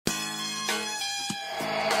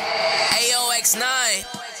X9.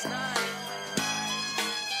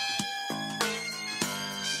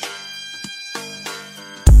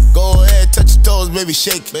 Go ahead, touch your toes, baby,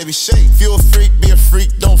 shake, baby, shake. If you a freak, be a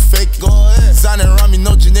freak, don't fake it. Go ahead. Signing around me,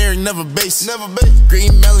 no generic, never base. Never base.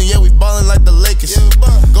 Green Melon, yeah, we ballin' like the Lakers. Yeah,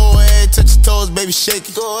 go ahead, touch your toes, baby, shake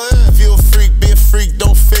it. Go ahead. If you a freak, be a freak,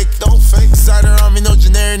 don't fake it. Don't fake it. Signing around me, no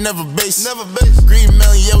generic, never base. Never base. Green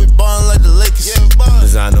Melon, yeah, we ballin' like the Lakers. Yeah,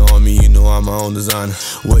 designer on me, you know I'm my own designer.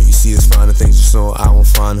 What you see is finer, things just know I won't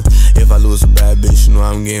find her. If I lose a bad bitch, you know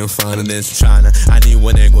I'm getting finer than some China. I need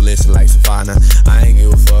one that gon' listen like Savannah. I ain't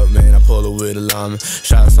give a fuck, man, I pull her with a llama.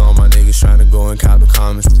 Shots on my niggas tryna go and cop the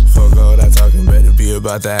comments. Fuck all that talking, better be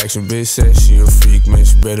about the action. Bitch said she a freak, man,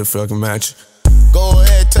 she better fucking match you. Go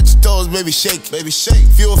ahead, touch your toes, baby, shake, baby, shake.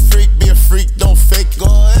 If you a freak, be a freak, don't fake it.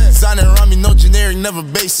 Go ahead. Signing around me, no generic, never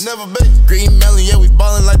base. Never base. Green Melon, yeah, we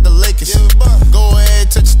ballin' like the Lakers. Yeah, go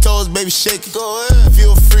ahead, touch your toes, baby, shake it. Go ahead. If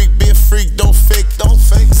you a freak, be a freak, don't fake it. Don't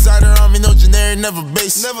fake it. Signing around me, no generic, never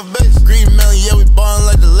base. Never base. Green Melon, yeah, we ballin'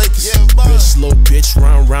 like the Lakers. Yeah, rich, slow bitch,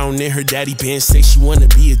 round in her daddy Benz. Say she wanna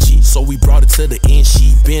be a G, so we brought her to the end.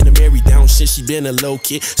 She been a married down since she been a low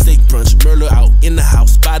kid. Steak brunch, Merlot out in the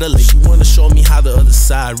house by the lake. She wanna show me how the other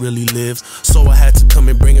side really lives, so I had to come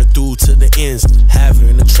and bring her through to the ends. Have her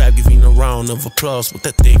in the trap, giving a round of applause with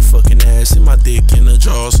that thick fucking ass and my dick in her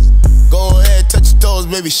jaws. Go ahead, touch your toes,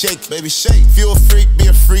 baby, shake, baby, shake. If you a freak, be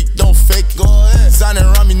a freak, don't fake it. Go ahead. Signing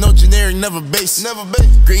around me, no generic, never base. Never base.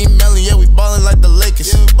 Green Melon, yeah, we ballin' like the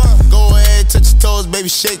Lakers. Yeah, go ahead, touch your toes, baby,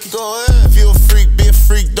 shake it. Go ahead. If you a freak, be a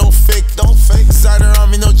freak, don't fake it. Don't fake it. Signing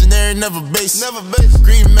around me, no generic, never base. Never base.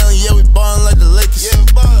 Green Melon, yeah, we ballin' like the Lakers. Yeah,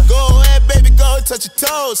 go ahead, baby, go and touch your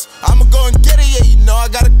toes. I'ma go and get it, yeah, you know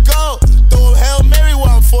I gotta go. Throw a Hail Mary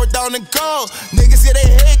while I'm 4 down and go. Niggas get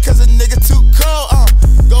they hate cause a nigga too cold.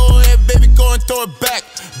 Go ahead, baby, go and throw it back.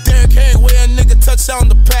 Derek ain't where a nigga touch down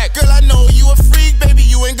the pack. Girl, I know you a freak, baby,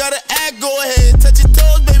 you ain't gotta act. Go ahead, touch your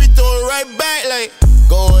toes, baby, throw it right back. Like,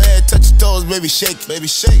 go ahead, touch your toes, baby, shake, baby,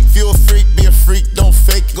 shake. If you a freak, be a freak, don't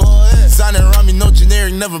fake it. Go ahead. Signing around me, no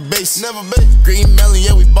generic, never base. Never base. Green Melon,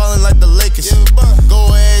 yeah, we ballin' like the Lakers. Yeah,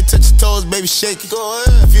 go ahead, touch your toes, baby, shake it. Go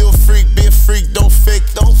ahead. If you a freak, be a freak, don't fake,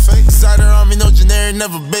 don't fake. Signing around me, no generic,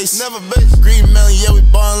 never base. Never base. Green Melon, yeah, we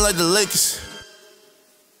ballin' like the Lakers.